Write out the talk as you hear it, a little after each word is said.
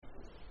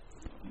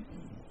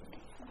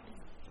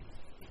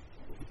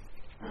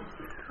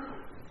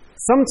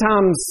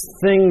Sometimes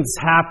things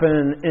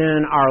happen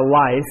in our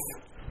life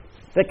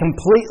that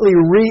completely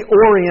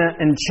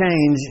reorient and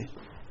change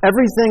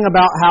everything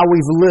about how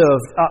we've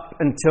lived up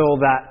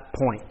until that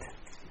point.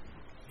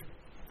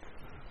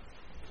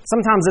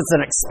 Sometimes it's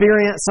an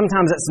experience,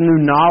 sometimes it's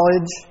new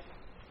knowledge,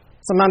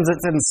 sometimes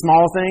it's in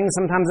small things,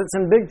 sometimes it's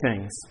in big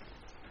things.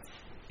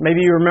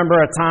 Maybe you remember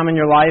a time in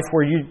your life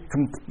where you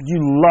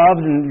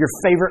loved and your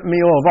favorite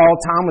meal of all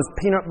time was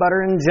peanut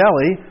butter and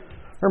jelly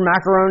or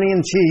macaroni and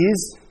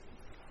cheese.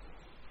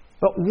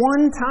 But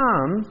one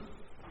time,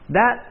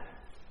 that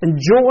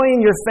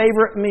enjoying your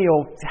favorite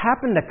meal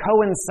happened to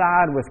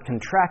coincide with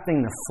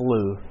contracting the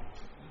flu.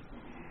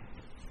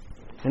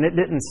 And it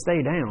didn't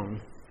stay down.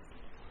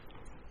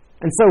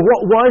 And so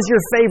what was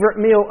your favorite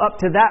meal up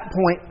to that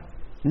point,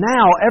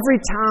 now every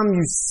time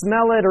you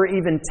smell it or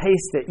even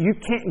taste it, you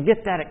can't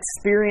get that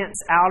experience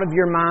out of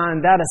your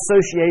mind, that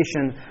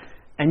association,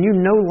 and you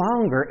no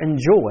longer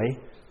enjoy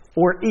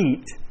or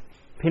eat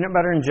peanut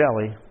butter and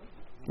jelly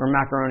or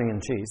macaroni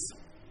and cheese.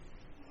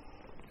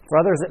 For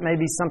others, it may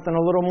be something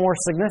a little more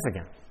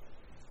significant.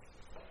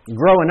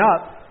 Growing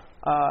up,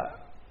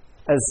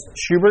 as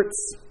Schuberts,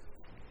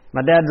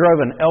 my dad drove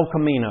an El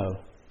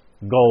Camino,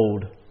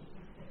 gold.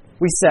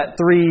 We sat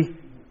three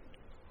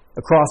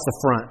across the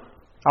front.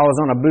 I was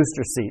on a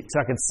booster seat, so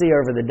I could see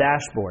over the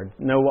dashboard,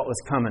 know what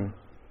was coming,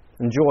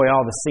 enjoy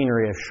all the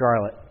scenery of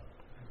Charlotte.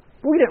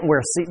 But we didn't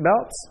wear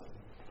seatbelts.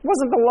 It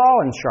wasn't the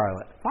law in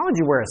Charlotte. Why would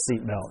you wear a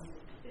seatbelt?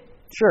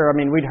 Sure,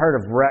 we'd heard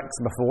of wrecks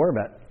before,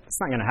 but it's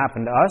not going to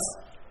happen to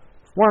us.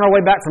 We're on our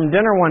way back from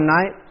dinner one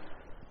night.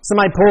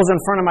 Somebody pulls in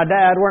front of my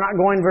dad. We're not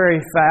going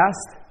very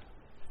fast.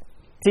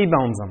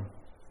 T-bones them.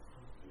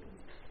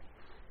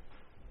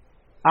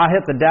 I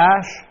hit the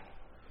dash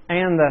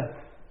and the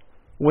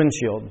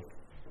windshield.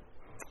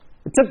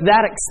 It took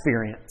that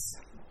experience,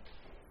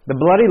 the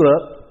bloody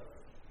lip,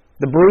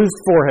 the bruised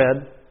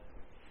forehead,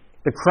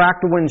 the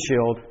cracked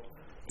windshield,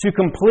 to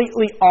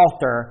completely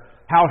alter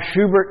how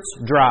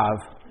Schuberts drive.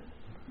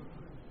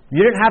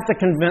 You didn't have to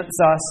convince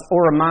us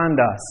or remind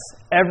us.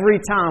 Every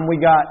time we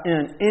got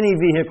in any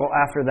vehicle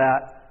after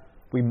that,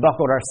 we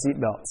buckled our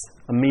seatbelts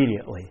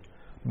immediately.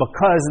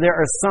 Because there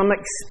are some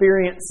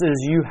experiences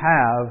you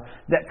have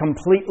that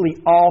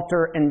completely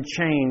alter and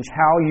change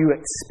how you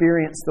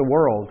experience the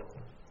world.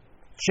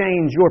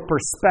 Change your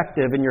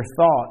perspective and your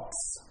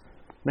thoughts,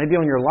 maybe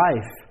on your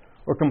life,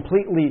 or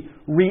completely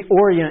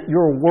reorient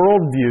your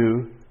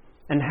worldview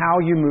and how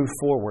you move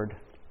forward.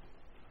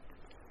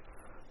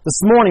 This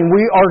morning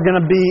we are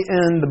going to be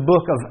in the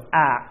book of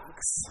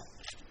Acts.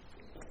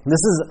 This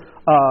is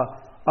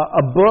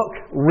a book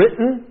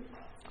written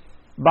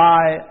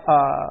by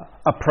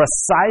a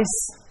precise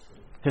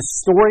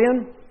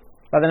historian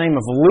by the name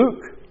of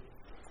Luke,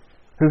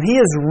 who he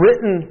has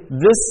written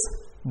this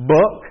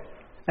book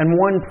and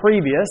one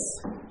previous,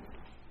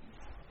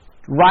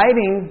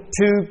 writing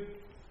to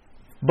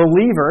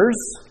believers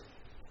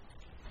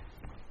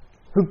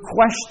who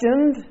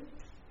questioned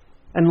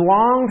and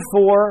longed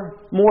for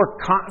more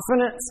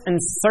confidence and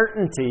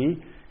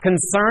certainty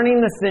concerning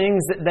the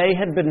things that they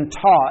had been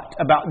taught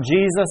about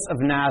Jesus of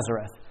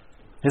Nazareth,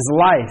 His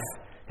life,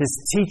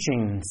 His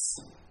teachings,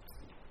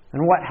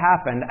 and what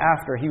happened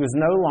after He was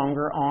no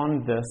longer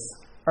on this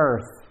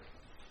earth.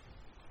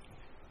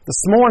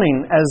 This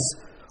morning, as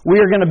we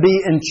are going to be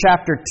in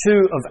chapter 2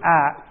 of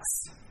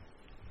Acts,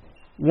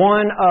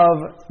 one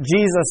of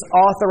Jesus'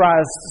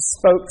 authorized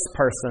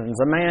spokespersons,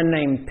 a man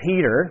named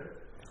Peter,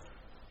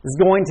 is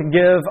going to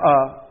give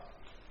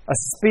a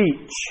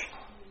speech,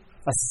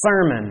 a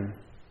sermon.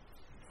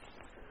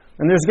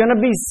 And there's going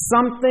to be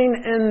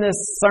something in this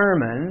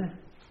sermon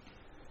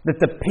that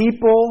the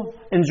people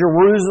in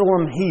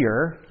Jerusalem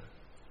hear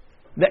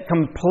that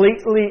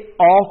completely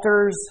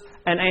alters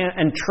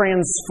and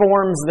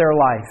transforms their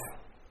life.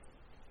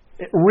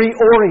 It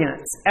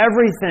reorients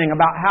everything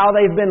about how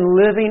they've been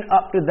living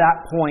up to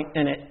that point,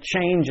 and it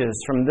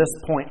changes from this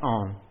point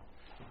on.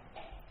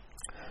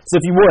 So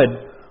if you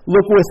would,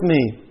 look with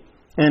me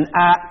in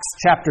Acts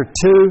chapter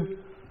 2.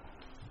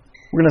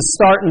 We're going to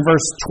start in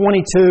verse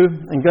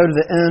 22 and go to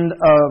the end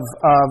of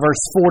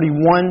verse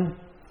 41.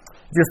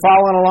 If you're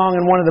following along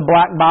in one of the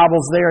black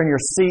Bibles there in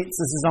your seats,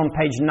 this is on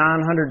page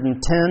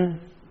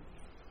 910.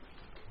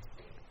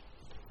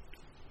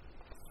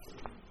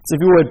 So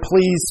if you would,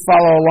 please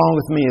follow along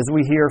with me as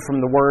we hear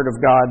from the Word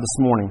of God this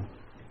morning.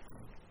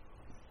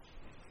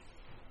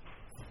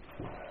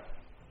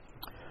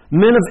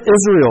 Men of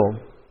Israel,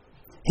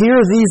 hear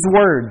these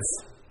words.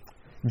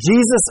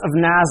 Jesus of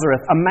Nazareth,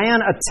 a man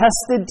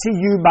attested to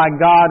you by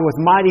God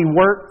with mighty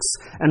works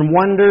and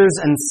wonders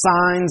and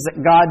signs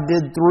that God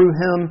did through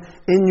Him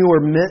in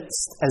your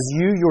midst, as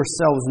you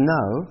yourselves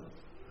know.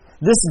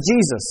 This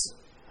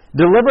Jesus,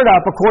 delivered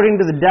up according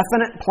to the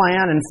definite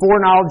plan and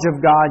foreknowledge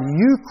of God,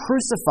 you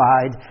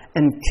crucified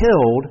and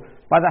killed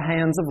by the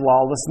hands of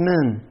lawless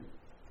men.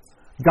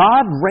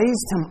 God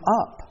raised Him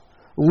up,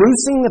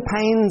 loosing the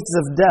pains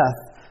of death,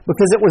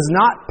 because it was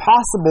not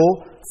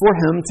possible for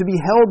Him to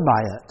be held by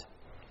it.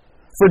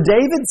 For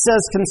David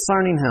says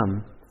concerning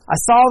Him, I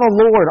saw the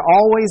Lord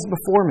always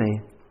before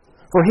me,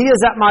 For He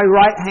is at my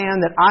right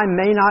hand that I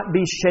may not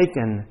be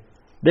shaken.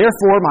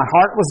 Therefore my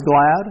heart was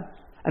glad,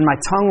 and my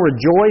tongue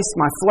rejoiced.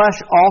 My flesh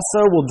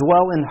also will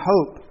dwell in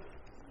hope.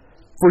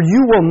 For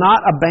You will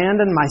not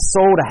abandon my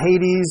soul to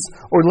Hades,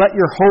 or let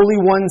Your Holy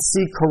One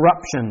see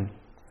corruption.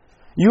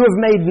 You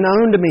have made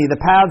known to me the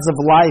paths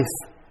of life,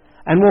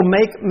 and will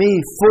make me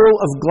full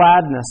of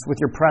gladness with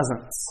Your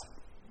presence.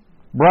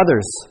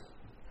 Brothers,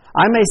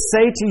 I may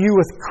say to you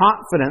with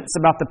confidence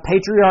about the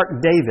patriarch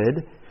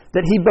David,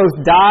 that he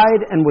both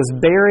died and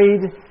was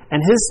buried,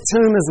 and his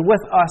tomb is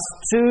with us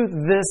to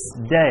this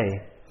day.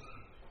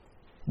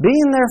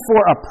 Being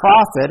therefore a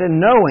prophet, and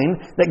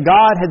knowing that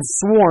God had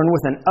sworn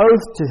with an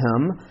oath to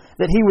him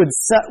that He would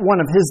set one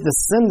of His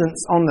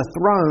descendants on the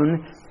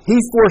throne, he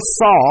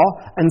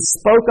foresaw and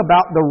spoke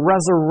about the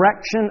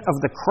resurrection of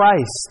the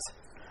Christ,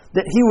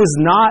 that He was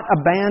not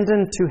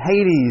abandoned to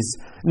Hades,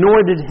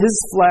 nor did His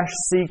flesh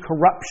see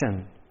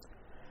corruption.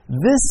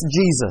 This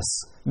Jesus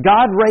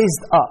God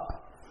raised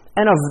up,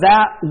 and of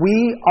that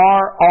we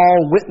are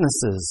all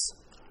witnesses.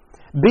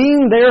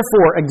 Being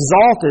therefore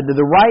exalted to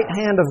the right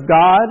hand of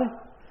God,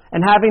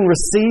 and having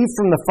received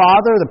from the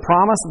Father the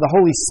promise of the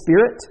Holy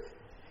Spirit,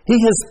 He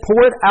has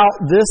poured out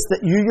this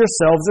that you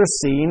yourselves are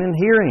seeing and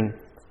hearing.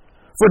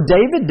 For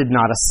David did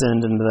not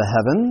ascend into the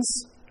heavens,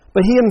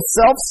 but he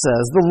himself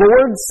says, The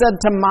Lord said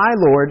to my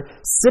Lord,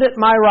 Sit at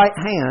my right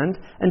hand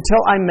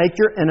until I make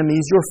your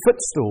enemies your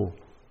footstool.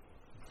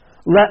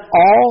 Let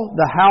all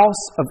the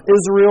house of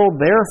Israel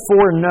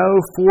therefore know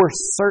for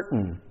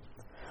certain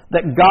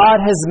that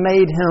God has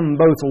made Him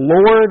both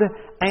Lord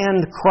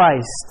and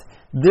Christ,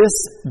 this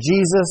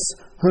Jesus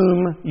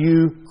whom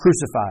you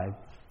crucified.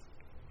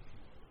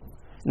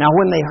 Now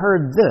when they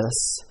heard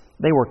this,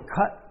 they were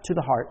cut to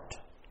the heart,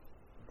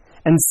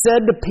 and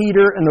said to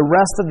Peter and the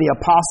rest of the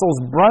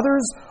apostles,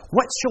 Brothers,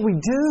 what shall we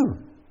do?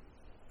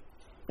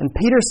 And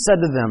Peter said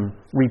to them,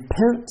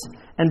 Repent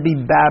and be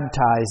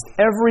baptized,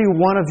 every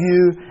one of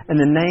you, in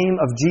the name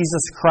of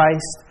Jesus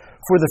Christ,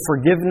 for the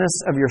forgiveness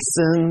of your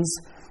sins,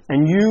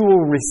 and you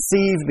will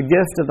receive the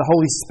gift of the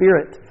Holy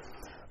Spirit.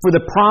 For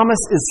the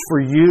promise is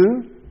for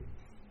you,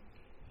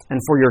 and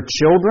for your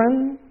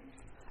children,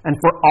 and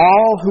for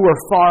all who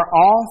are far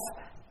off,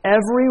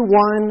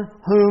 everyone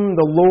whom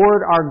the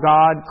Lord our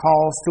God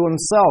calls to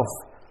Himself.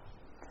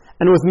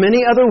 And with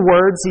many other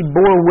words He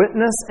bore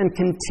witness and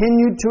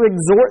continued to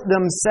exhort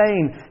them,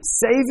 saying,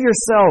 Save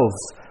yourselves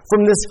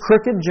from this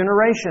crooked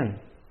generation.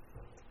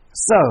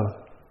 So,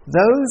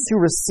 those who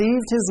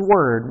received His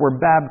word were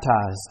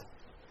baptized,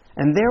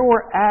 and there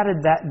were added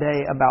that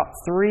day about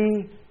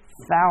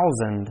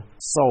 3,000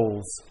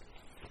 souls.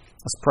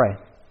 Let's pray.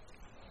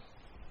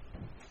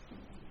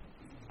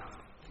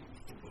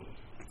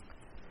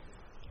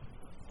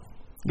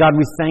 God,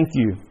 we thank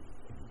You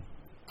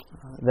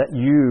that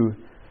You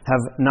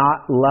have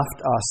not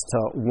left us to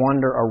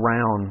wander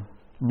around,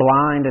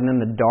 blind and in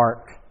the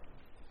dark,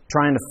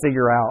 trying to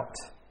figure out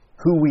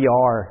who we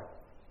are,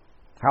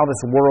 how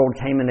this world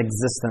came in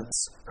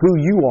existence, who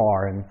You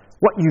are, and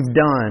what You've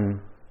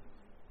done,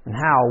 and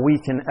how we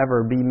can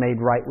ever be made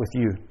right with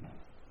You.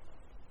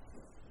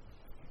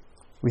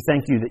 We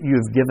thank You that You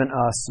have given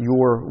us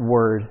Your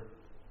word.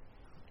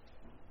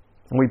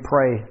 And we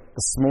pray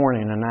this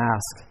morning and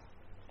ask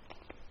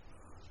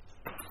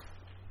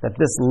that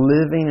this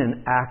living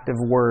and active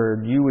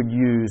word You would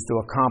use to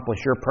accomplish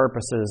Your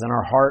purposes in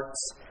our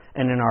hearts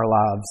and in our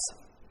lives.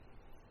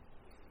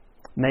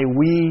 May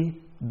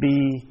we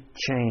be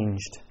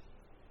changed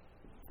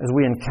as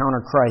we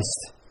encounter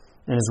Christ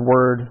and His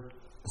word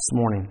this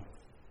morning.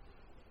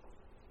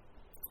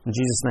 In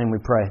Jesus' name we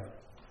pray.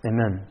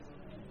 Amen.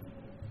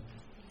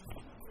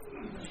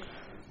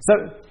 So,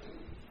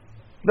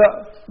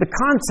 the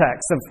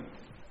context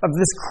of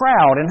this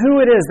crowd and who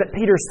it is that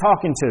Peter's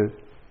talking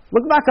to.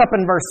 Look back up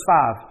in verse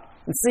 5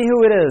 and see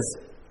who it is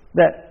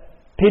that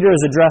Peter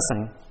is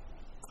addressing.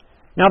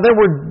 Now there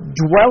were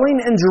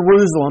dwelling in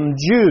Jerusalem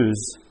Jews,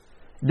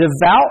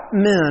 devout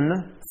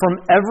men from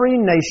every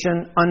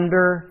nation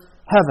under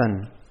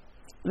heaven.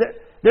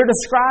 They're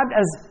described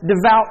as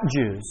devout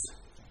Jews.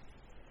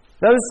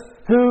 Those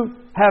who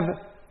have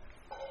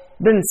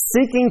been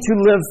seeking to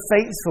live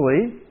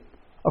faithfully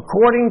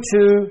according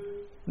to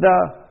the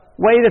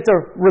way that the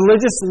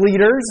religious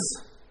leaders,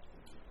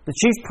 the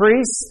chief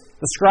priests,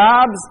 the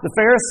scribes, the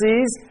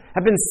Pharisees,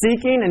 have been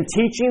seeking and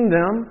teaching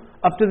them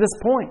up to this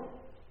point.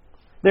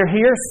 They're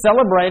here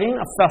celebrating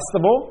a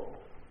festival,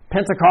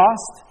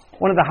 Pentecost,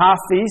 one of the high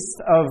feasts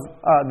of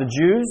the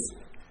Jews.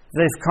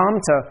 They've come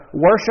to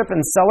worship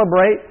and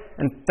celebrate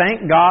and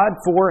thank God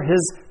for His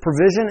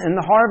provision in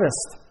the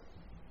harvest.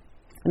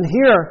 And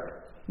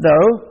here,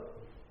 though,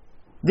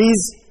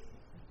 these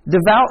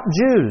devout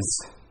Jews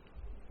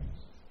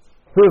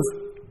who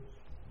have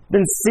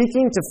been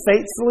seeking to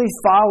faithfully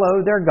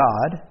follow their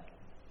God,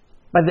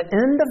 by the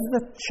end of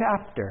the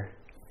chapter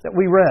that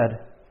we read,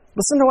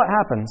 listen to what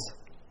happens.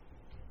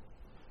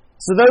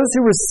 So those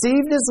who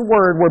received His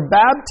word were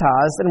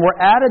baptized, and were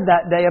added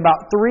that day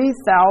about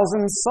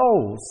 3,000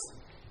 souls.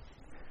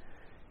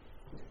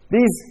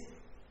 These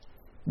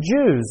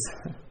Jews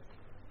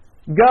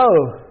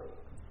go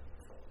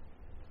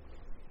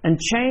and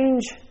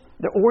change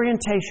the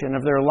orientation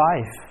of their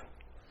life.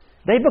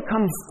 They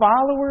become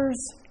followers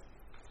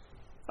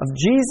of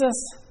Jesus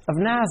of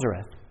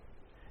Nazareth.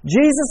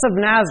 Jesus of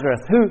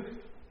Nazareth, who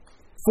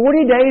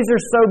 40 days or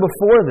so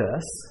before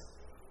this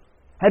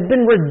had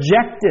been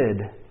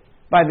rejected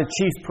by the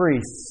chief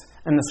priests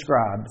and the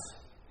scribes,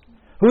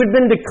 who had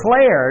been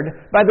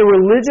declared by the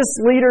religious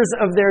leaders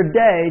of their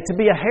day to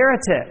be a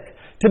heretic,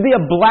 to be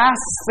a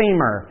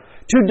blasphemer,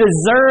 to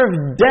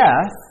deserve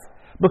death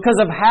because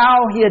of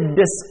how he had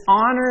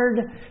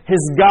dishonored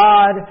his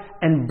God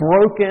and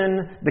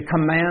broken the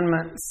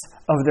commandments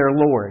of their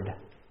Lord.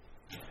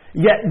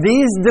 Yet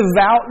these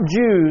devout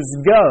Jews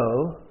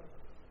go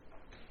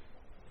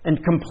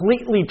and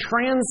completely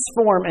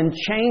transform and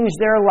change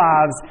their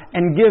lives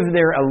and give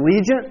their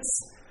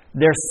allegiance,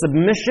 their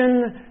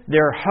submission,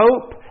 their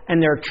hope,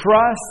 and their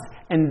trust,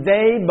 and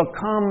they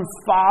become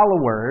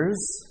followers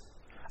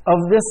of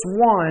this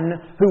one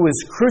who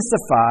was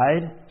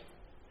crucified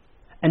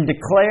and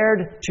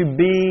declared to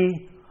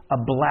be a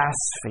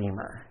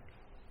blasphemer.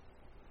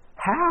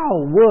 How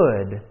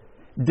would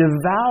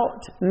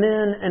devout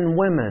men and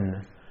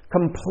women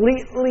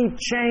completely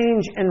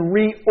change and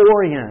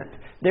reorient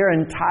their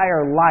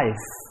entire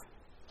life,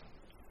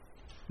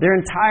 their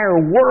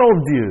entire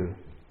worldview?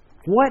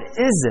 What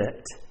is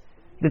it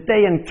that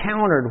they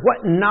encountered?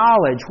 What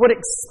knowledge, what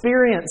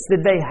experience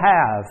did they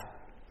have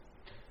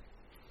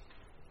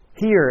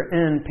here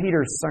in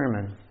Peter's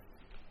sermon?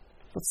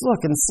 Let's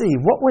look and see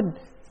what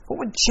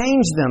would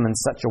change them in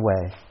such a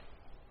way.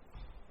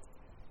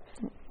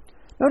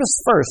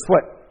 Notice first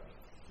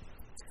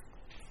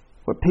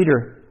what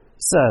Peter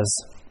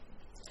says,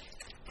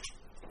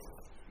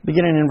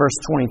 beginning in verse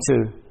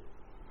 22.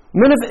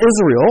 Men of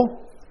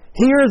Israel,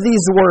 hear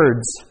these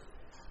words.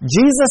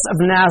 Jesus of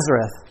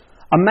Nazareth,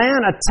 a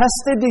man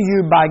attested to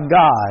you by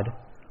God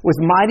with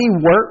mighty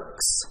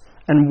works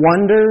and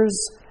wonders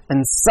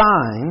and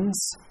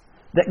signs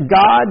that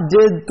God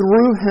did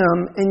through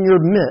him in your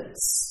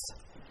midst,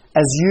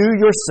 as you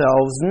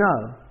yourselves know.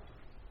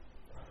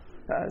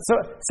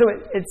 So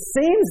it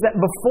seems that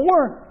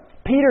before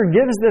Peter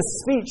gives this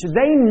speech,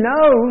 they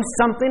know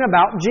something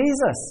about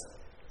Jesus.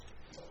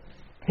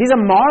 He's a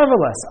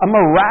marvelous, a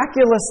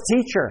miraculous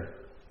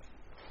teacher.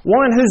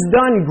 One who's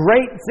done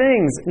great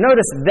things.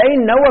 Notice, they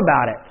know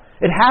about it.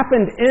 It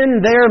happened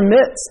in their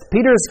midst.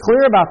 Peter is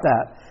clear about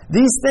that.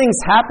 These things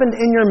happened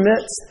in your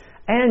midst,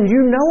 and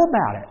you know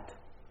about it.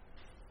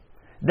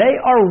 They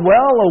are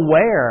well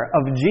aware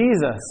of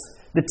Jesus,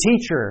 the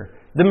teacher,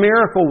 the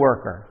miracle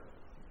worker.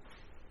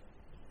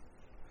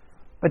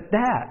 But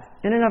that,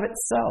 in and of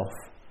itself,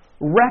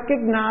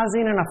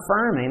 recognizing and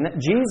affirming that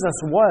Jesus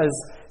was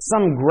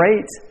some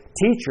great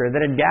teacher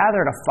that had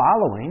gathered a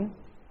following,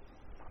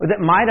 or that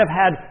might have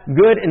had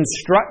good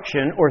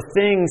instruction or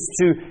things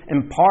to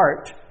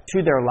impart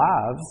to their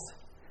lives,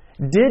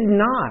 did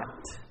not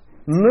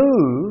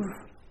move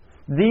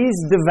these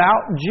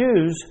devout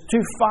Jews to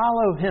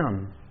follow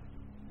him.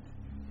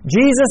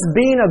 Jesus,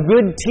 being a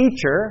good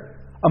teacher,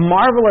 a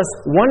marvelous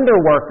wonder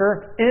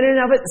worker, in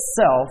and of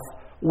itself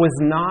was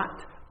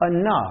not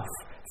enough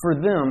for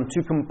them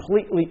to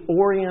completely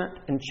orient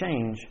and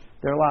change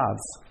their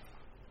lives.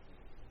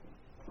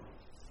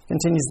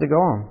 Continues to go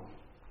on.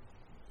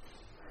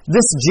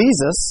 This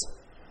Jesus,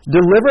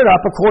 delivered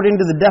up according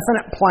to the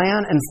definite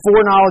plan and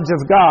foreknowledge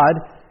of God,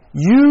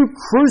 you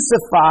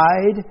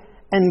crucified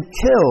and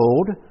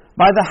killed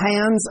by the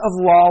hands of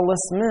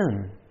lawless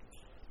men.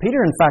 Peter,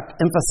 in fact,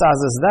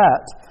 emphasizes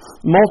that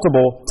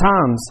multiple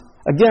times.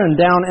 Again,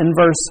 down in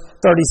verse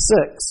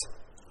 36.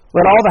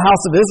 Let all the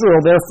house of Israel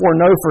therefore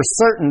know for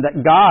certain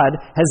that God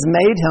has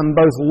made him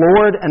both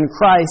Lord and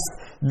Christ,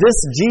 this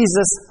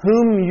Jesus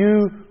whom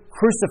you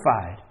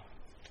crucified.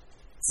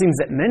 It seems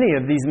that many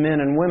of these men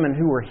and women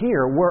who were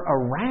here were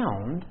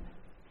around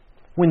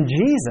when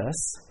Jesus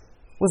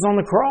was on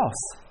the cross.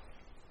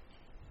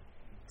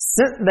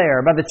 Sent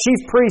there by the chief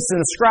priests and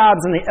the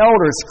scribes and the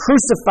elders,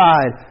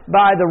 crucified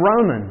by the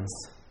Romans.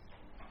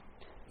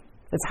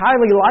 It's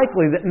highly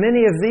likely that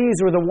many of these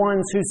were the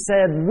ones who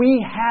said,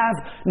 "We have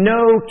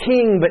no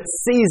king but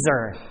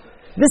Caesar.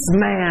 This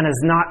man is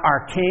not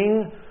our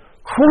king.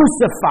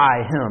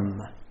 Crucify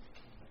him."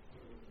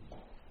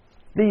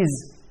 These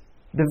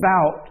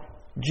devout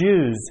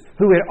Jews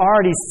who had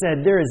already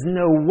said, "There is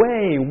no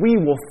way we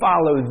will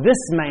follow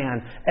this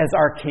man as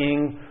our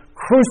king.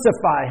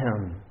 Crucify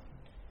him."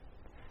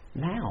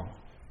 Now,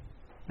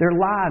 their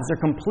lives are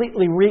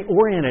completely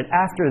reoriented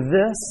after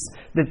this,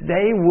 that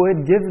they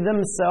would give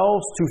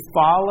themselves to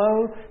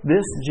follow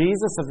this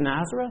Jesus of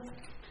Nazareth.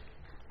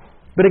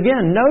 But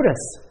again,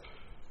 notice,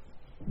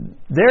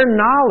 their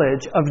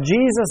knowledge of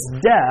Jesus'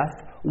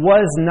 death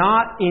was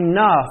not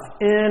enough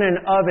in and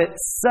of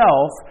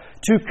itself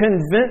to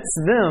convince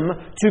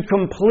them to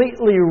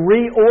completely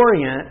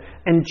reorient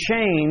and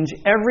change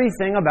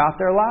everything about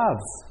their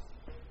lives.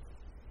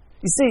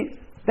 You see,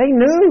 they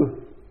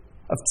knew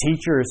of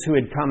teachers who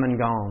had come and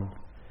gone.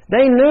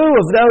 They knew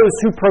of those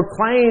who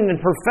proclaimed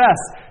and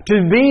professed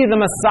to be the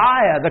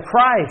Messiah, the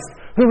Christ,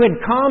 who had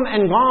come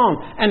and gone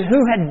and who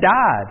had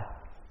died.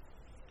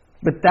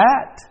 But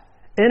that,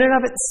 in and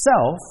of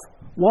itself,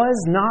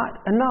 was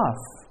not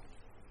enough.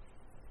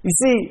 You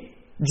see,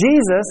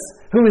 Jesus,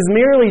 who is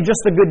merely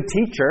just a good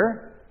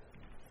teacher,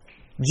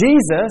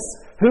 Jesus,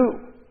 who,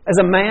 as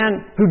a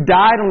man who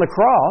died on the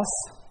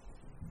cross,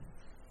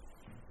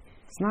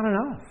 it's not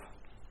enough.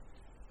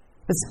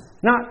 It's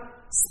not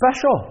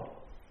special.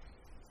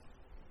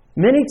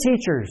 Many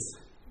teachers,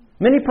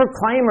 many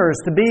proclaimers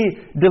to be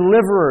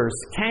deliverers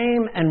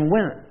came and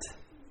went.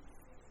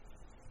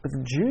 But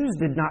the Jews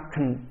did not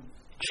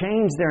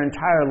change their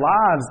entire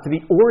lives to be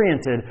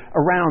oriented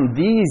around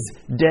these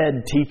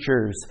dead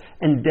teachers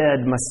and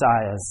dead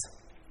messiahs.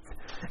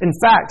 In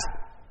fact,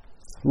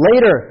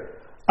 later,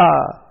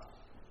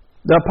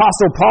 the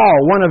Apostle Paul,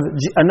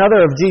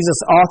 another of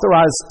Jesus'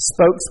 authorized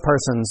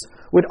spokespersons,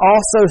 would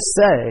also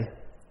say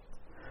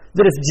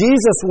that if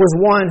Jesus was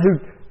one who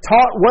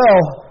taught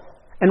well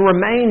and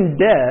remained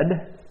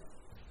dead,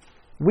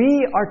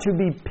 we are to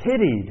be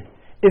pitied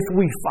if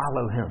we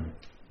follow him.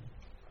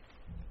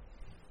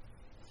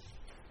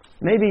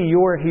 Maybe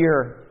you're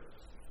here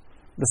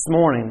this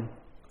morning.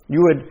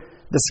 You would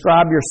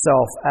describe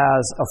yourself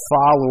as a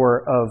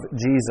follower of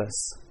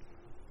Jesus.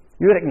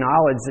 You would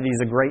acknowledge that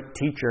he's a great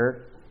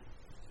teacher.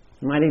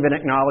 You might even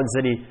acknowledge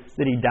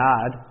that he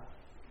died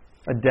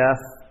a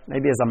death,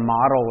 maybe as a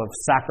model of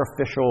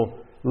sacrificial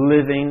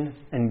living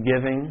and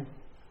giving.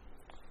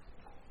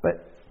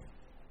 But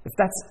if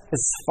that's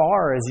as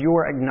far as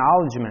your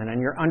acknowledgement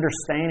and your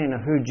understanding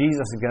of who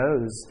Jesus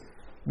goes,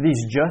 that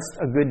he's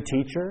just a good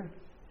teacher,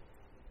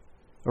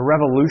 a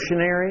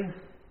revolutionary,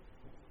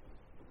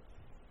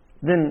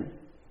 then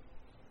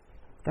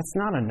that's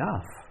not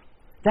enough.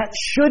 That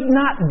should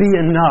not be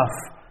enough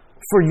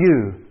for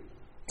you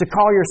to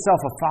call yourself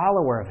a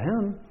follower of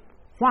him.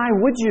 Why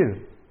would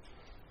you?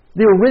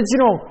 The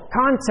original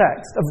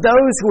context of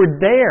those who were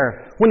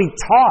there when he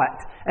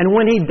taught and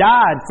when he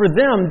died, for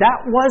them, that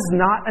was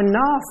not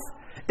enough.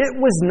 It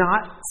was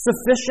not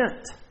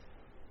sufficient.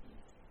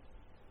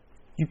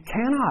 You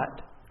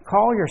cannot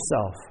call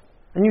yourself,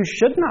 and you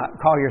should not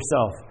call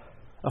yourself,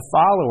 a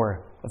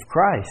follower of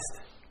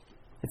Christ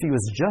if he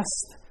was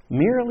just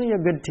merely a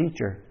good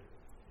teacher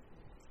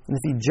and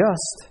if he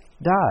just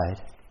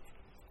died.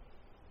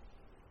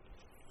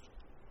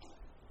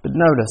 But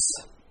notice,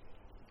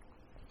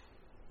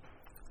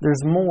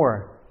 there's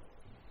more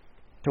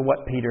to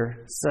what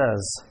Peter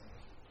says.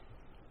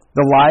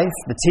 The life,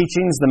 the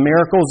teachings, the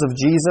miracles of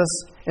Jesus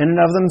in and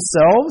of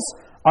themselves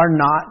are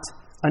not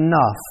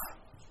enough.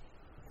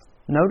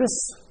 Notice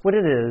what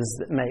it is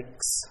that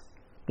makes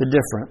the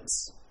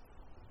difference.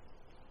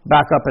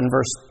 Back up in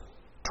verse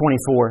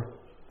 24.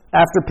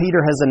 After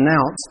Peter has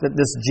announced that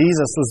this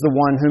Jesus was the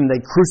one whom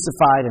they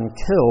crucified and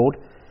killed,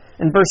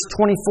 in verse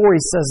 24 he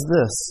says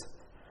this: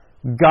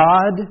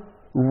 God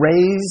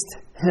raised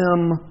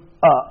him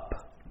up,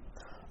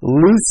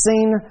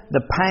 loosing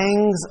the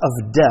pangs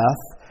of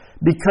death,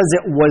 because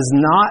it was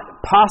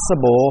not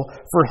possible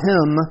for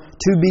him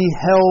to be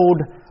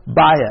held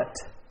by it.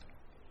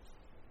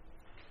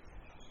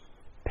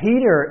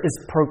 Peter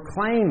is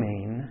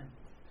proclaiming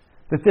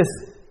that this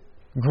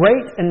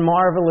great and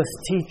marvelous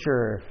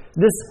teacher,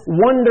 this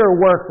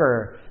wonder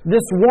worker,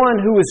 this one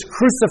who was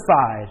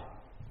crucified,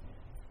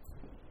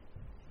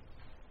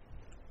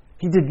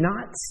 he did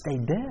not stay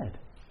dead.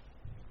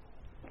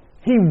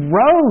 He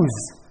rose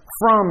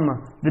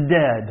from the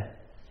dead.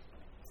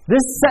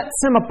 This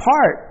sets him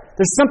apart.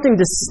 There's something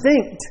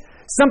distinct,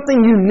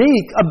 something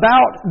unique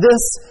about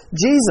this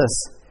Jesus.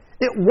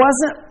 It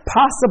wasn't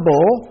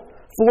possible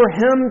for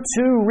him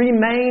to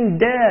remain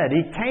dead.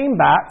 He came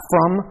back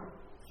from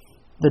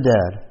the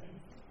dead.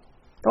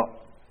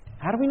 Oh,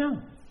 how do we know?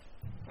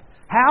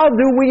 How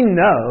do we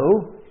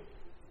know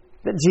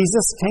that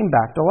Jesus came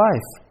back to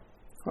life?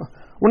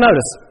 Well,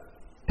 notice,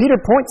 Peter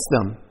points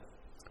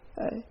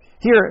them.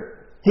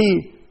 Here,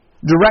 he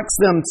directs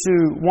them to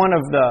one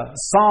of the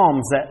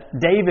Psalms that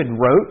David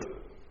wrote.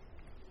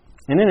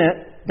 And in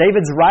it,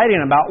 David's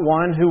writing about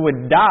one who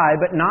would die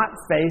but not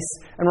face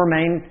and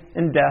remain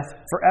in death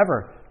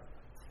forever.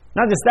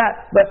 Not just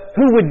that, but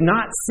who would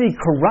not see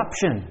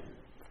corruption.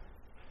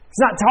 He's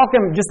not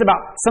talking just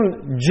about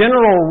some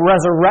general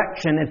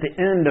resurrection at the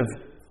end of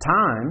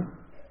time,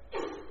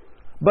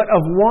 but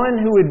of one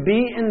who would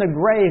be in the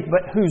grave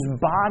but whose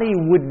body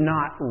would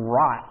not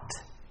rot,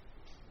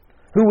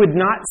 who would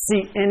not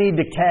see any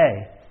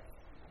decay.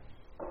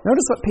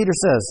 Notice what Peter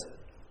says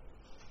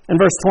in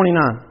verse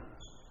 29.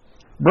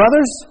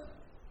 Brothers,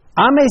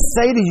 I may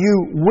say to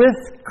you with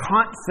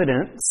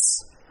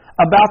confidence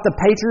about the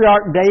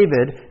patriarch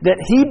David that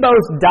he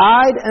both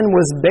died and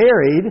was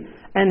buried,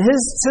 and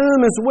his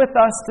tomb is with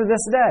us to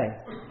this day.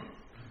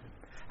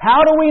 How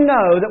do we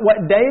know that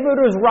what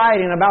David was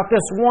writing about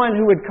this one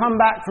who would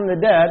come back from the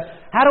dead,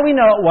 how do we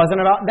know it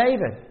wasn't about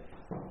David?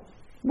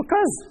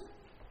 Because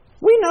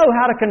we know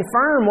how to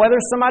confirm whether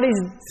somebody's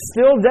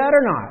still dead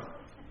or not.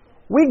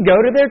 We go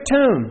to their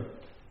tomb.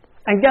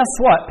 And guess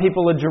what,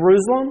 people of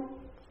Jerusalem?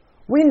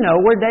 We know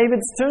where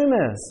David's tomb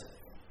is.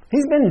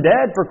 He's been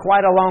dead for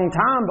quite a long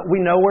time, but we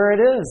know where it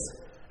is.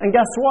 And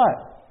guess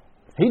what?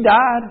 He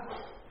died.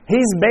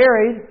 He's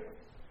buried.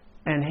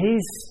 and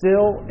He's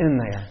still in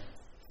there.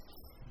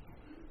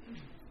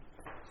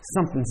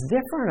 Something's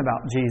different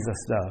about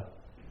Jesus, though.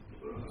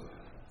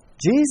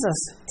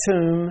 Jesus'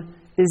 tomb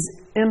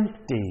is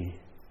empty.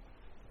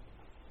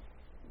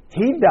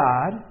 He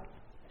died.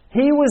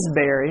 He was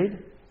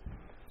buried.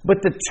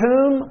 But the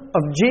tomb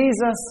of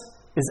Jesus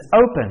is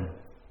open.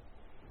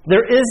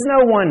 There is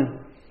no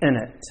one in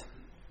it.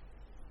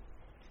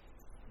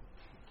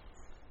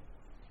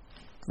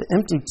 The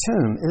empty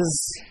tomb,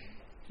 is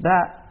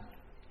that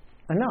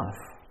enough?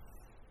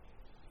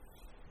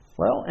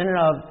 Well, in and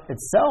of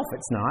itself,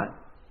 it's not.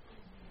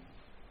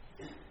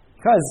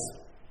 Because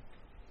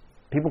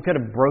people could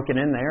have broken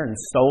in there and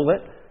stole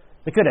it.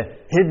 They could have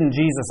hidden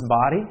Jesus'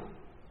 body.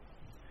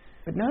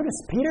 But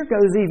notice, Peter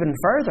goes even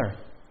further.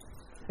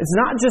 It's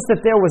not just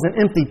that there was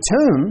an empty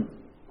tomb,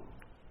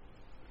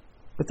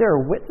 but there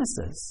are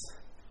witnesses.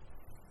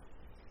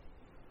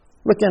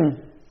 Look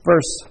in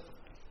verse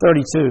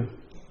 32.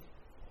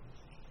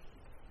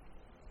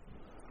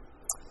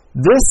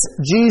 This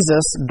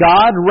Jesus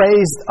God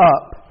raised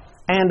up,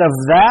 and of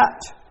that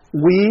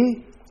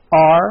we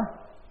are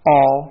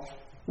all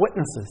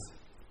witnesses.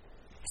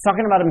 He's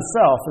talking about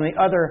himself and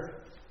the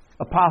other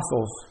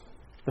apostles,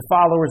 the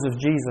followers of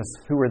Jesus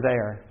who were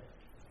there.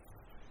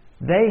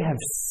 They have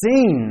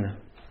seen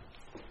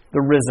the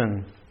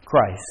risen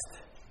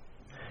Christ.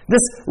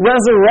 This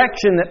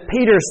resurrection that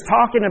Peter's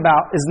talking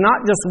about is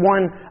not just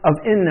one of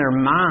in their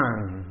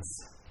minds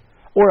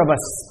or of a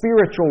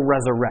spiritual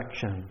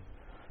resurrection.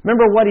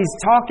 Remember, what he's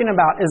talking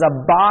about is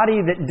a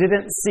body that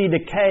didn't see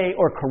decay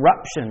or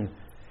corruption.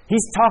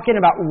 He's talking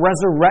about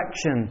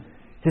resurrection,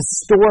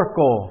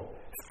 historical,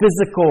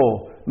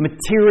 physical,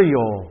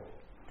 material.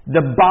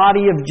 The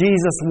body of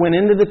Jesus went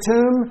into the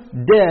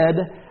tomb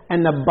dead,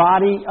 and the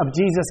body of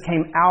Jesus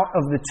came out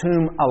of the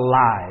tomb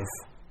alive.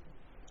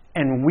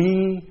 And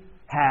we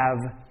have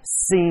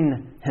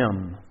seen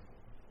Him.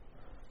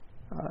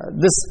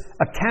 This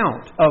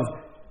account of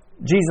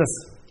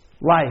Jesus'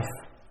 life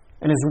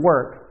and His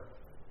work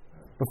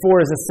before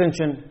His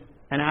ascension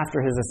and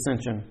after His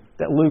ascension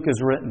that Luke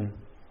has written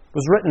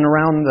was written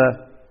around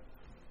the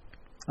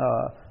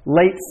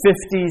late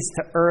 50s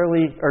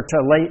to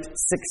late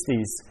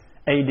 60s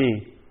AD.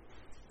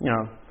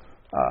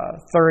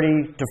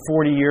 30 to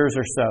 40 years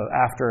or so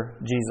after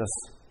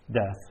Jesus'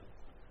 death.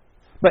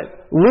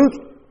 But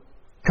Luke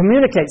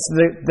communicates to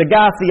the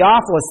guy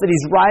Theophilus that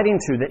he's writing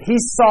to, that he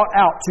sought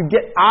out to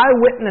get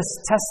eyewitness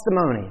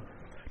testimony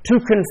to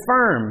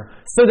confirm,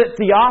 so that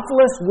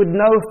Theophilus would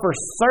know for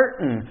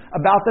certain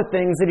about the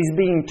things that he's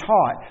being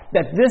taught,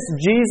 that this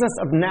Jesus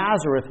of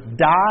Nazareth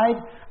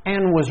died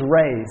and was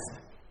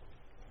raised.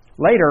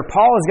 Later,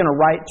 Paul is going to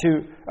write to,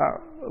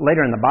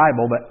 later in the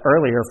Bible, but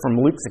earlier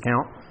from Luke's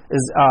account,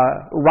 is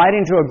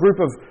writing to a group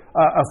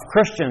of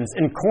Christians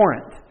in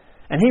Corinth.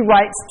 And he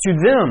writes to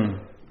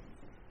them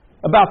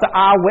about the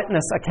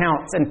eyewitness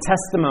accounts and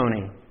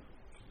testimony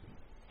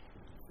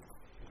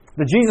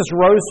that Jesus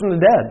rose from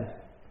the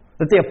dead,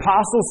 that the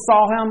apostles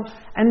saw Him,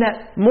 and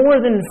that more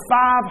than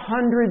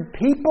 500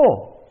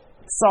 people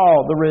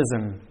saw the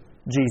risen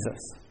Jesus.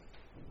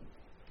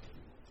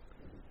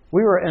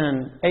 We were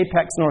in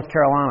Apex, North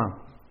Carolina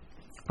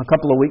a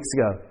couple of weeks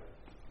ago.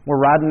 We're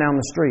riding down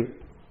the street,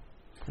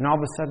 and all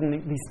of a sudden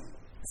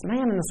this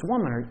man and this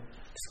woman are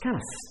just kind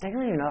of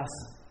staring at us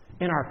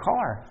in our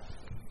car,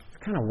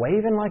 kind of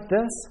waving like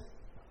this.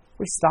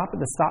 We stop at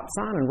the stop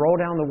sign and roll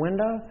down the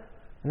window,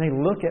 and they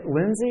look at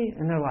Lindsay,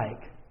 and they're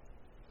like,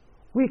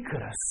 "We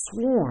could have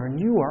sworn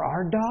you are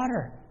our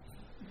daughter.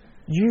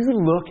 You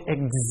look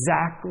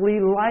exactly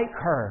like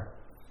her."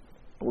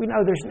 But we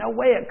know there's no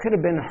way it could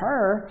have been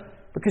her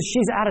because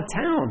she's out of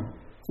town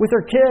with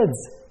her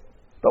kids.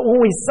 But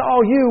when we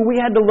saw you, we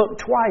had to look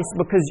twice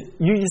because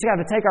you just got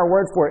to take our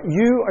word for it.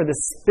 You are the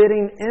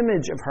spitting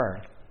image of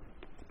her.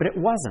 But it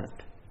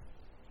wasn't.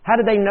 How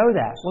did they know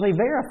that? Well, they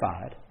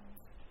verified.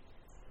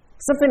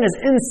 Something as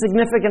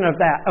insignificant of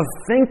that, of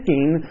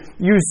thinking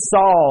you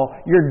saw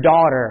your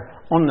daughter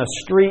on the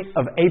street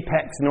of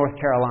Apex, North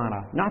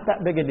Carolina. Not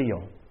that big a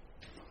deal.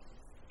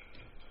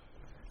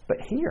 But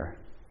here,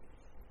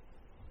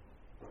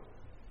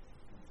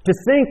 to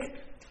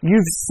think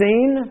you've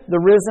seen the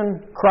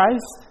risen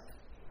Christ,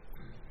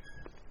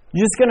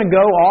 you're just going to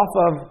go off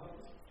of,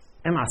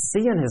 am I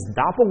seeing His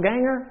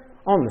doppelganger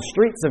on the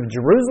streets of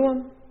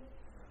Jerusalem?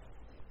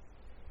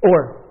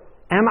 Or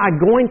am I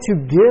going to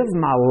give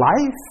my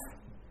life?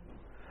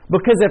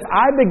 Because if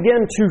I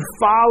begin to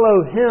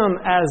follow Him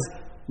as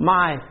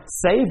my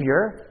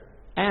Savior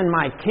and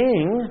my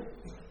King,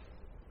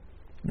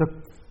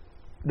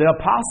 the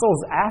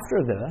apostles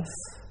after this,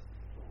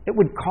 it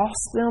would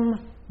cost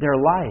them their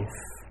life.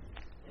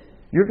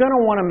 You're going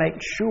to want to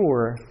make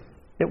sure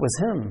it was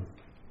Him.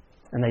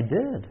 And they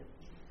did.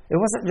 It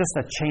wasn't just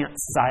a chance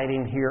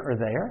sighting here or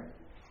there.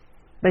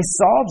 They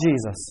saw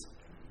Jesus.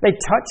 They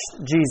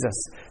touched Jesus.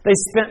 They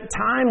spent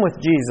time with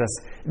Jesus.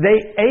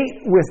 They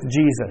ate with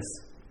Jesus.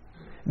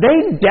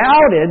 They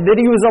doubted that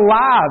He was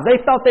alive.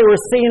 They thought they were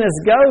seeing His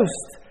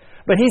ghost.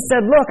 But He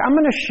said, "Look, I'm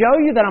going to show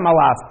you that I'm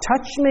alive.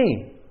 Touch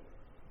me.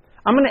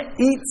 I'm going to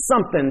eat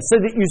something so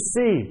that you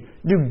see.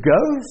 Do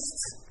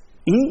ghosts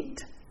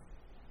eat?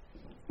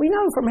 We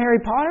know from Harry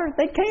Potter,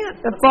 they can't.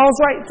 It falls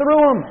right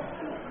through them.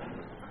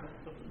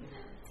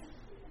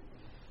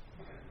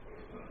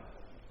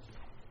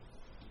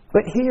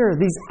 But here,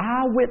 these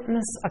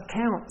eyewitness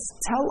accounts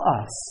tell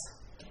us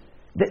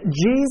that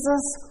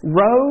Jesus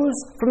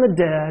rose from the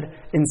dead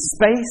in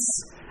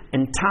space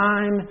and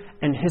time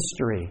and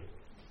history.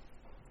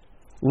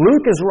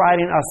 Luke is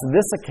writing us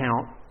this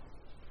account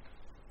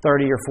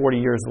 30 or 40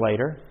 years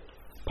later.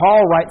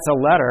 Paul writes a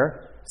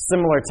letter,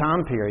 similar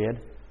time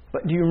period.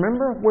 But do you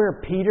remember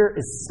where Peter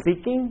is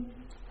speaking?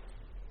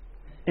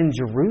 In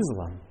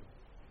Jerusalem.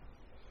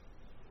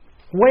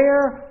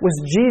 Where was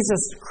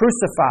Jesus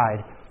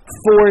crucified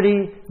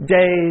 40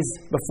 days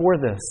before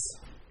this?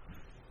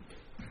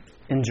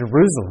 In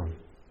Jerusalem.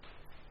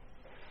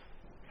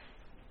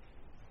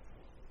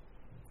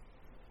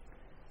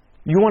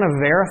 You want to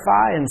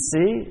verify and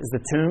see, is the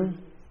tomb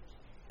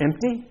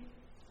empty?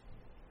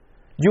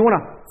 Do you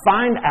want to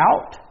find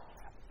out,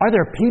 are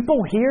there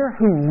people here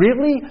who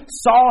really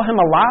saw him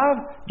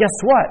alive? Guess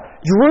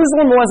what?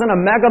 Jerusalem wasn't a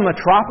mega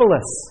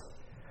metropolis.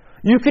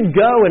 You could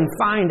go and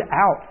find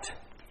out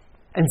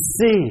and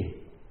see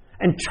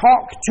and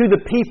talk to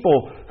the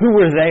people who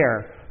were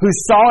there, who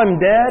saw him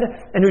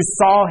dead and who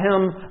saw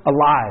him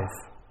alive.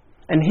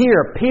 And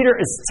here, Peter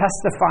is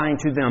testifying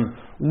to them,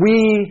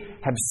 we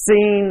have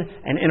seen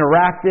and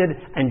interacted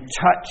and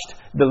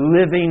touched the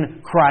living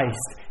Christ.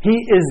 He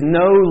is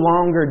no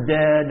longer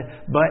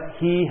dead, but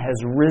He has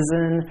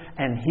risen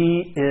and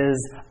He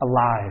is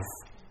alive.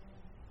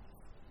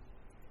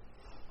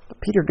 But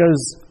Peter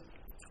goes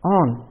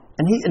on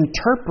and he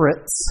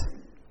interprets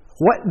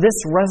what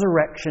this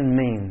resurrection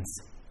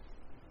means.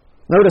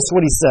 Notice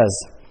what he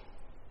says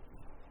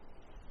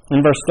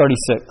in verse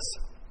 36.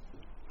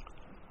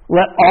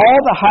 Let all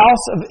the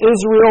house of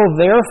Israel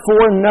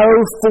therefore know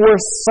for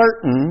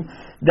certain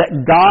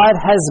that God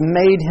has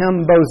made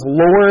him both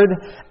Lord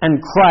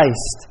and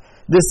Christ,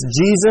 this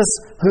Jesus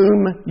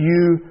whom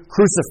you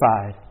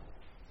crucified.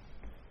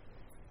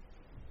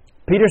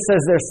 Peter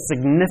says there's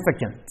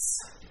significance,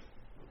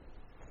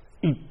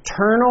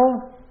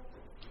 eternal,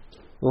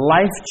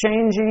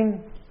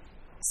 life-changing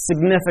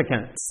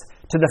significance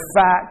to the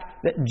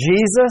fact that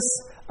Jesus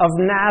of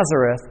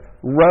Nazareth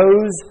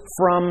rose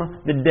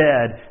from the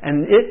dead.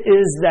 And it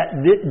is that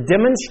it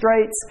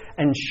demonstrates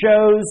and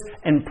shows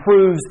and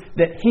proves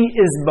that He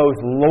is both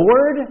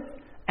Lord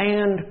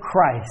and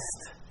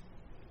Christ.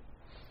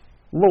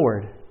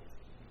 Lord.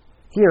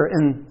 Here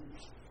in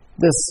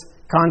this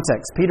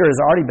context, Peter has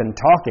already been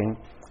talking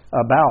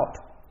about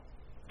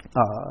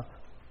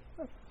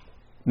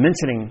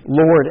mentioning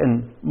Lord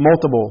in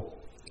multiple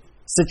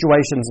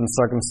situations and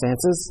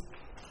circumstances.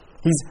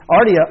 He's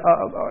already,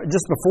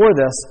 just before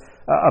this,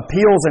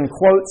 appeals and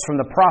quotes from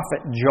the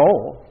prophet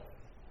Joel.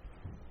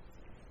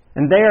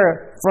 And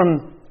there,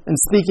 in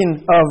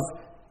speaking of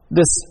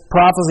this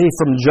prophecy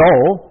from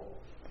Joel,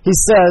 he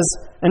says,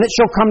 and it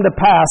shall come to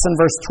pass in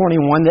verse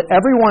 21 that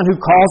everyone who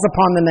calls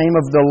upon the name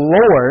of the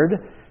Lord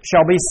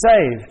shall be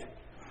saved.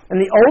 In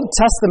the Old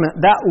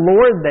Testament, that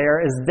Lord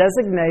there is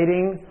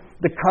designating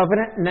the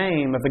covenant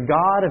name of the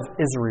God of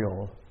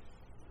Israel.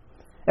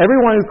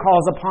 Everyone who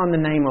calls upon the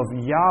name of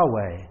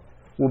Yahweh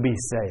will be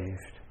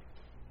saved.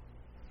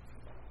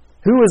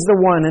 Who is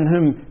the one in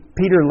whom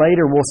Peter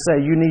later will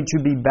say you need to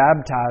be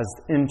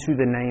baptized into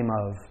the name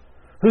of?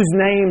 Whose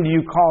name do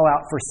you call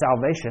out for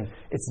salvation?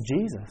 It's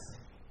Jesus.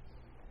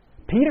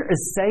 Peter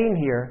is saying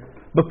here,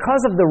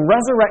 because of the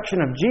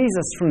resurrection of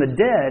Jesus from the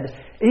dead,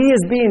 He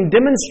is being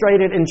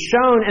demonstrated and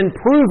shown and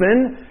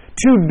proven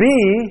to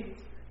be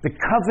the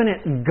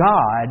covenant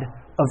God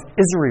of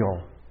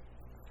Israel.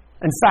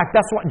 In fact,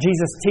 that's what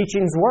Jesus'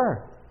 teachings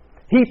were.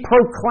 He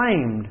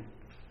proclaimed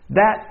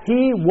that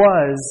He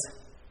was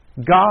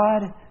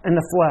God in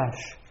the flesh.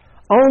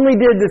 Only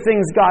did the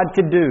things God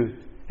could do.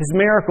 His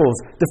miracles,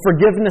 the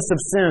forgiveness of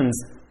sins.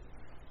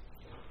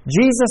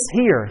 Jesus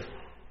here,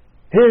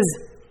 His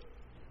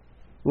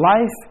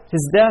life,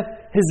 His death,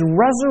 His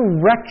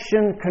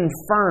resurrection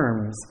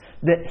confirms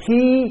that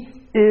He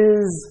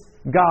is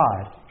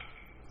God.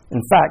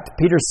 In fact,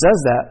 Peter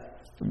says that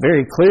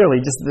very clearly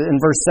just in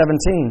verse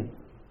 17.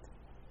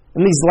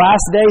 In these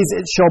last days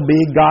it shall be,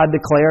 God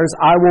declares,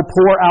 I will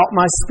pour out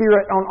my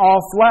Spirit on all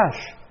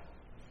flesh.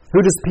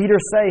 Who does Peter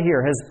say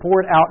here has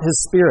poured out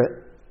His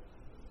Spirit?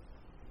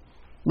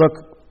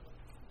 Look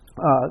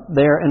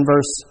there in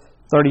verse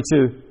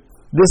 32.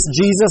 This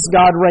Jesus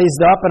God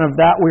raised up, and of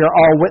that we are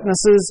all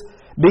witnesses.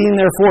 Being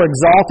therefore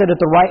exalted at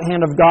the right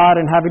hand of God,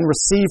 and having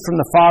received from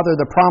the Father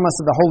the promise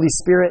of the Holy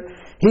Spirit,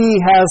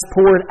 He has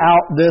poured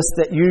out this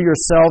that you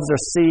yourselves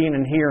are seeing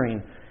and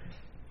hearing.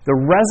 The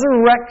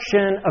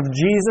resurrection of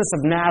Jesus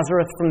of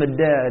Nazareth from the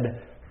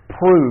dead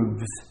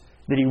proves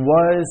that He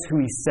was who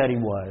He said He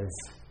was.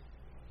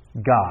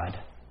 God,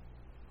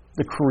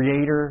 the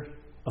Creator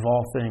of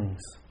all things.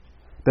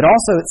 But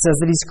also it says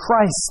that He's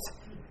Christ.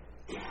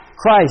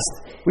 Christ.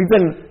 We've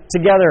been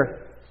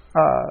together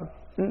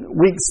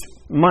weeks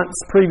months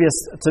previous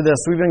to this,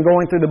 we've been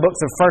going through the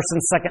books of 1st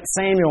and 2nd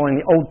Samuel in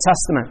the Old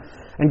Testament.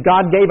 And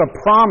God gave a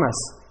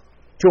promise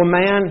to a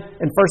man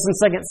in 1st and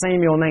 2nd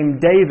Samuel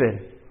named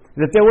David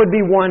that there would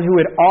be one who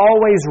would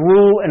always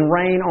rule and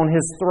reign on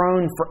his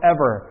throne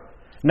forever.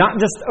 Not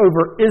just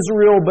over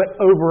Israel, but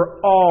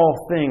over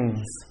all things.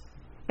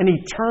 An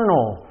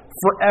eternal,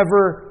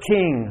 forever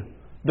King,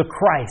 the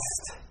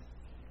Christ,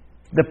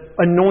 the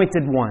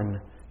anointed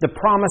one, the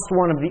promised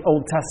one of the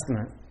Old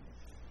Testament.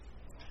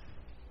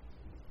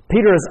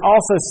 Peter is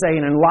also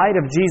saying, in light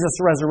of Jesus'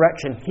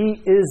 resurrection,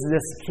 He is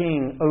this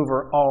King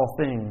over all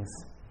things.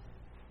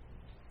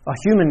 A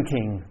human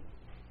King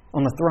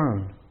on the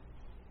throne.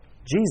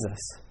 Jesus,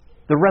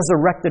 the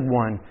resurrected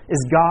one,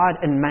 is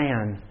God and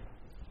man.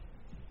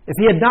 If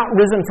He had not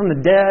risen from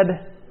the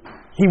dead,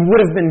 He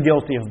would have been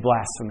guilty of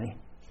blasphemy.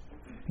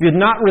 If He had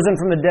not risen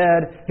from the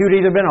dead, He would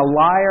have either been a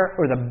liar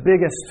or the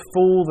biggest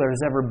fool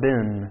there's ever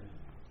been.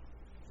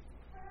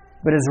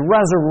 But His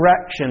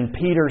resurrection,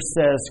 Peter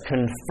says,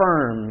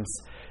 confirms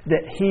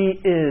that He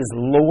is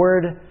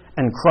Lord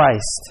and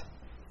Christ.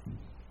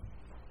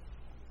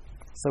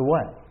 So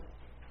what?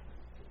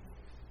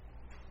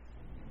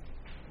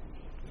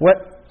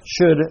 What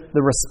should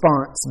the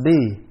response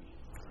be?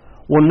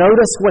 Well,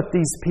 notice what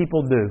these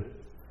people do.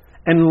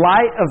 In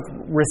light of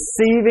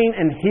receiving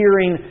and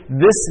hearing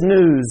this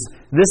news,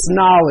 this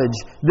knowledge,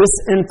 this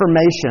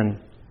information,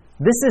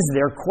 this is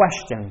their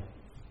question.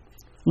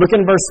 Look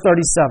in verse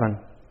 37.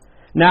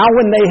 Now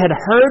when they had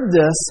heard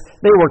this,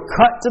 they were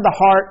cut to the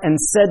heart and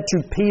said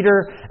to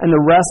Peter and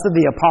the rest of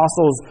the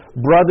apostles,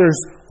 "Brothers,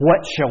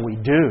 what shall we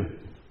do?"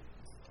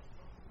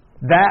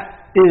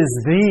 That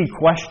is the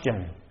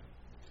question.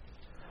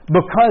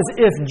 Because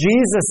if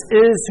Jesus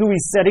is who He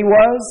said He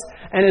was,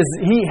 and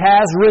He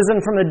has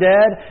risen from the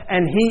dead,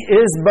 and He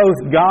is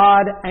both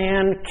God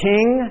and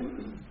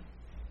King,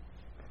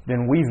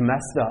 then we've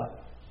messed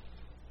up.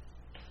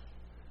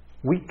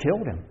 We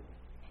killed Him.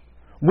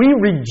 We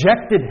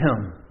rejected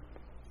Him.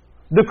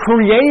 The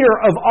Creator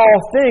of all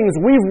things,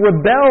 we've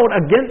rebelled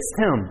against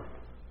Him.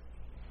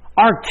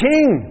 Our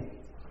King,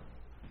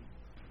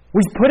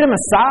 we've put Him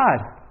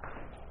aside.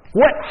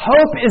 What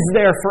hope is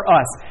there for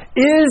us?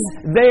 Is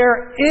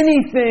there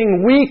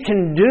anything we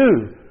can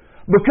do?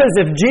 Because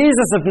if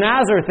Jesus of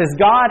Nazareth is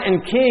God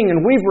and King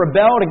and we've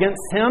rebelled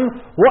against Him,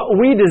 what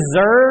we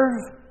deserve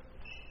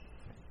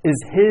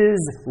is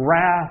His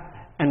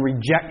wrath and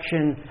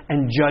rejection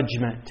and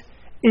judgment.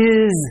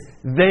 Is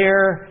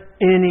there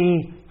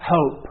any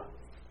hope?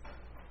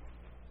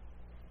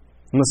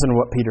 Listen to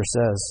what Peter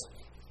says.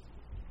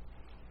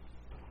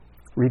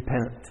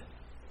 Repent.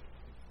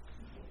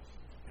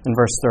 In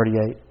verse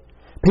 38.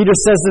 Peter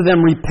says to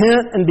them,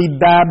 "Repent and be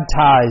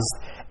baptized,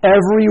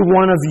 every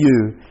one of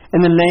you,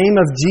 in the name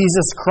of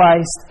Jesus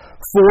Christ,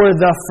 for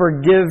the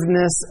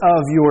forgiveness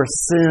of your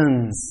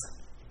sins."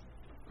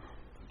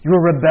 Your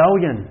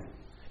rebellion,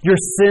 your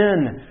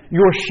sin,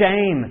 your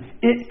shame,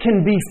 it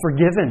can be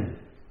forgiven.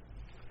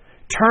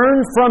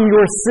 Turn from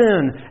your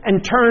sin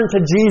and turn to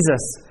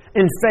Jesus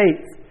in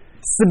faith,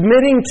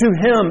 submitting to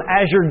Him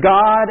as your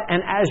God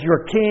and as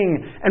your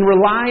King, and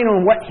relying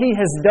on what He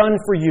has done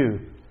for you.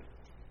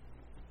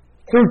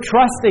 Through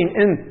trusting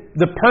in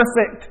the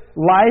perfect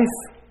life,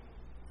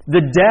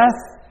 the death,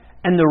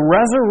 and the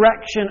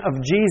resurrection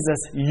of Jesus,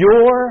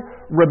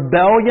 your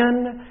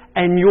rebellion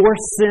and your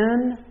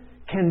sin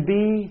can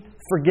be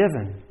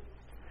forgiven.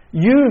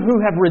 You who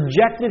have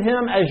rejected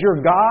Him as your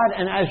God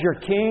and as your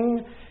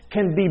King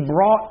can be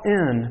brought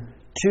in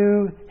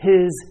to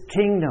His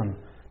kingdom.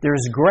 There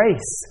is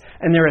grace,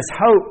 and there is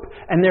hope,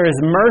 and there is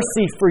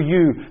mercy for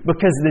you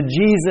because the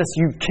Jesus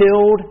you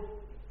killed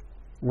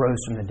rose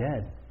from the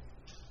dead.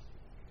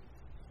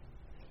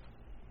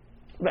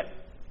 But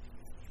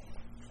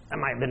that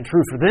might have been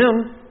true for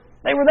them.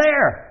 They were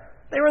there.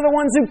 They were the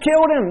ones who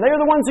killed Him. They were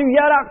the ones who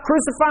yelled out,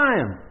 "Crucify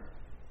Him."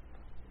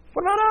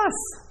 What about us?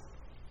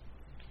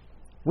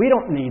 We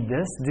don't need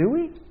this, do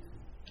we?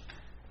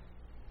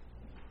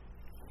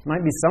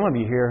 Might be some of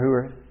you here who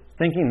are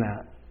thinking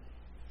that.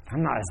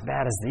 I'm not as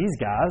bad as these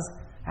guys.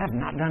 I have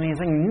not done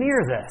anything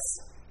near this.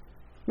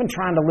 I've been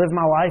trying to live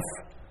my life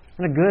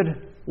in a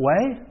good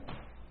way.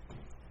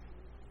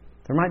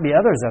 There might be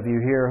others of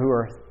you here who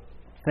are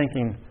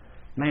thinking,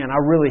 "Man, I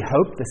really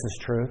hope this is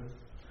true.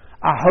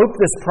 I hope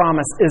this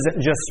promise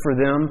isn't just for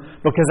them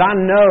because I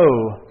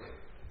know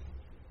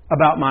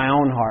about my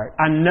own heart.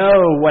 I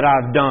know what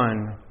I've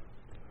done.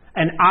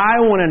 And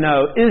I want to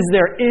know, is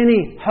there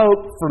any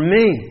hope for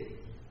me?"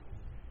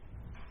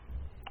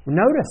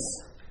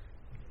 Notice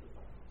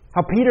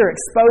how Peter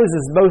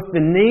exposes both the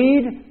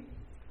need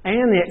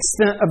and the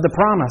extent of the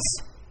promise.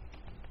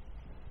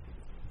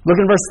 Look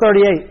in verse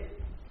 39.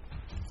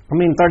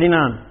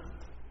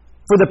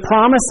 "For the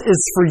promise is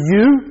for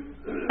you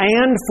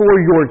and for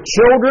your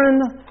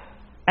children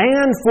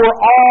and for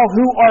all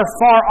who are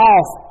far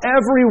off,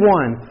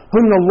 everyone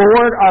whom the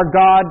Lord our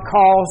God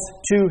calls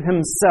to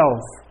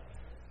Himself."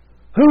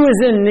 Who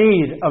is in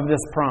need of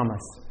this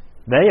promise?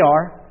 They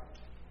are.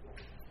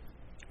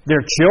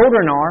 Their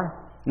children are.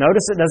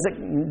 Notice it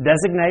doesn't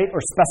designate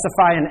or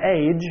specify an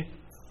age.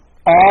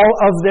 All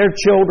of their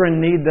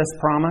children need this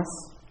promise,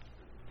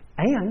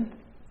 and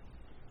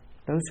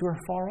those who are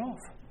far off.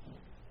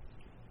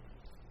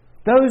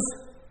 Those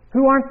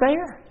who aren't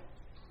there,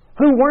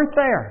 who weren't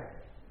there.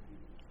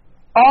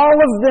 All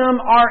of them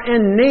are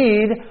in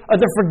need of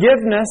the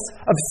forgiveness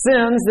of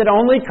sins that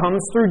only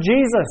comes through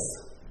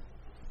Jesus.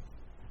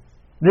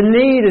 The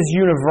need is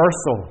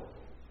universal.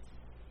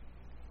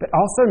 But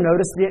also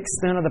notice the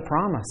extent of the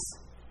promise.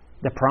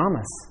 The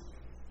promise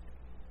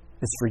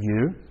is for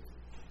you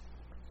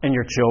and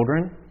your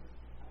children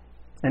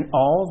and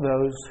all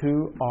those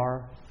who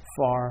are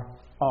far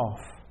off.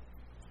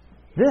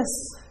 This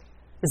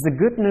is the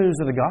good news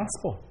of the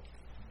gospel.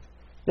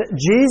 That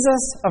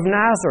Jesus of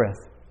Nazareth,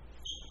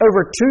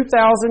 over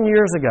 2,000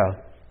 years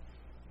ago,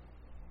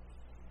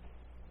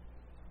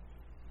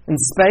 in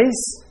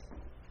space,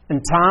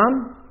 in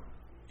time,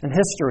 in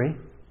history,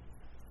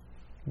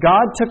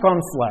 God took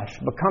on flesh,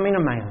 becoming a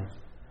man.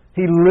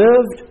 He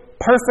lived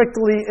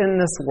perfectly in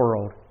this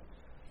world.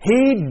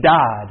 He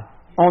died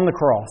on the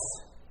cross,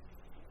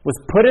 was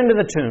put into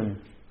the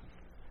tomb,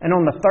 and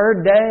on the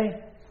third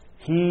day,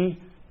 He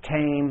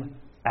came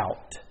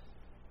out.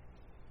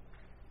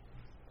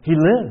 He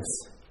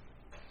lives.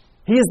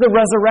 He is the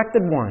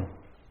resurrected one.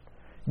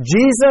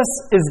 Jesus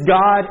is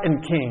God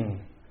and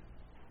King.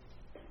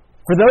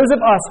 For those of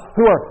us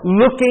who are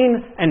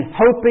looking and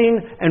hoping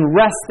and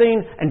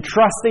resting and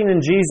trusting in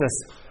Jesus,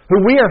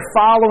 who we are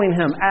following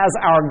Him as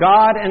our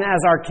God and as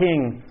our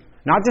King,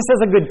 not just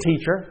as a good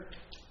teacher,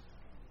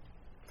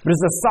 but as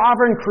the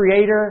sovereign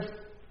Creator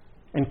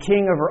and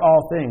King over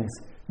all things,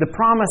 the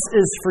promise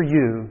is for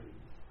you.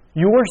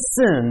 Your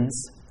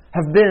sins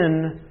have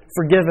been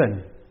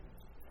forgiven.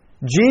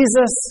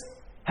 Jesus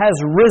has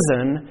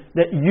risen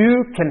that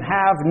you can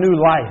have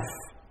new life.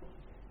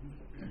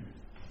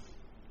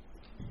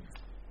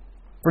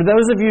 For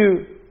those of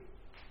you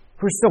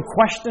who are still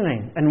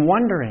questioning and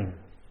wondering,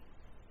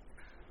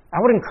 I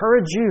would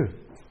encourage you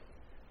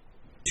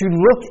to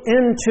look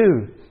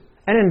into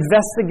and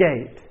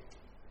investigate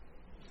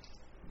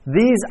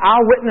these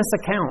eyewitness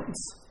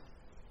accounts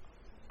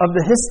of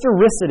the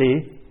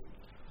historicity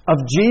of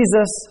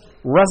Jesus'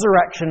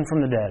 resurrection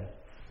from the dead.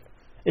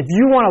 If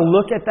you want to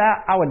look at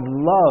that, I would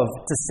love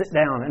to sit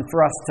down and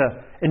for us to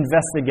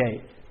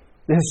investigate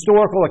the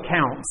historical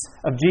accounts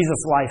of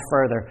Jesus' life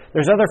further.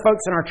 There's other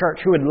folks in our church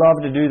who would love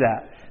to do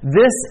that.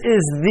 This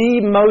is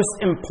the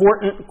most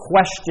important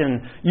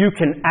question you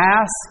can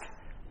ask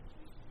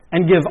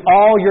and give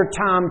all your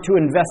time to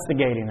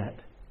investigating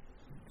it.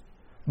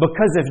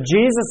 Because if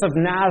Jesus of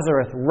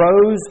Nazareth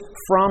rose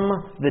from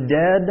the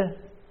dead,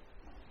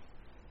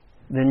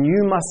 then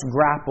you must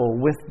grapple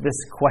with this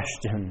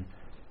question.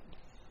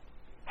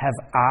 Have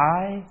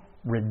I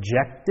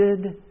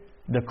rejected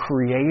the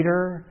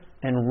Creator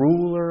and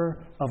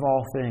ruler of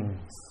all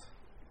things?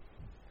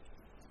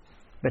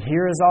 But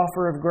here is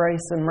offer of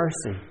grace and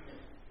mercy.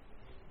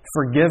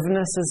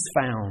 Forgiveness is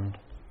found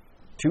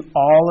to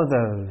all of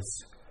those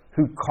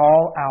who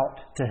call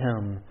out to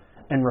Him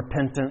in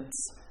repentance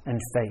and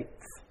faith.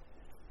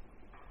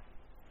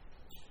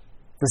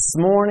 This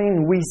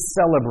morning we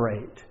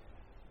celebrate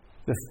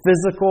the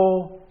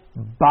physical,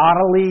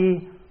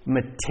 bodily,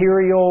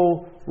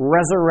 material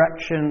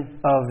resurrection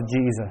of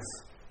Jesus.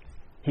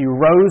 He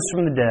rose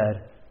from the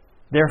dead.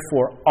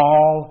 Therefore,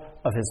 all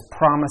of His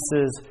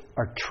promises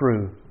are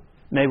true.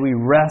 May we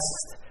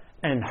rest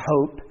and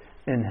hope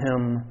in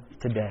Him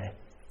today.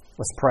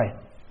 Let's pray.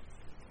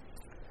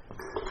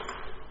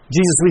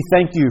 Jesus, we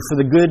thank You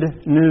for the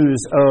good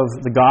news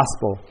of the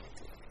gospel.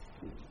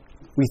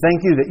 We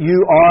thank You that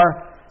You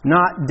are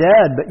not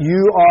dead, but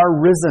You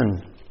are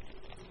risen,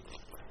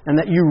 and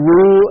that You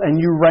rule and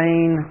You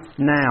reign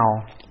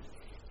now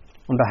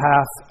on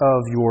behalf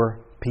of Your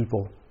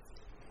people.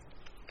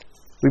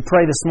 We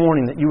pray this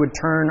morning that You would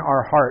turn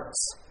our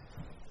hearts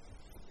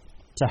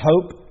to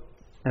hope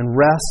and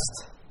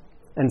rest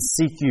and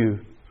seek You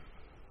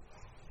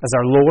as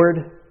our Lord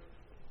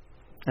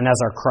and as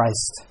our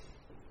Christ.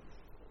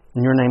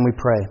 In Your name we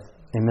pray.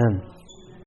 Amen.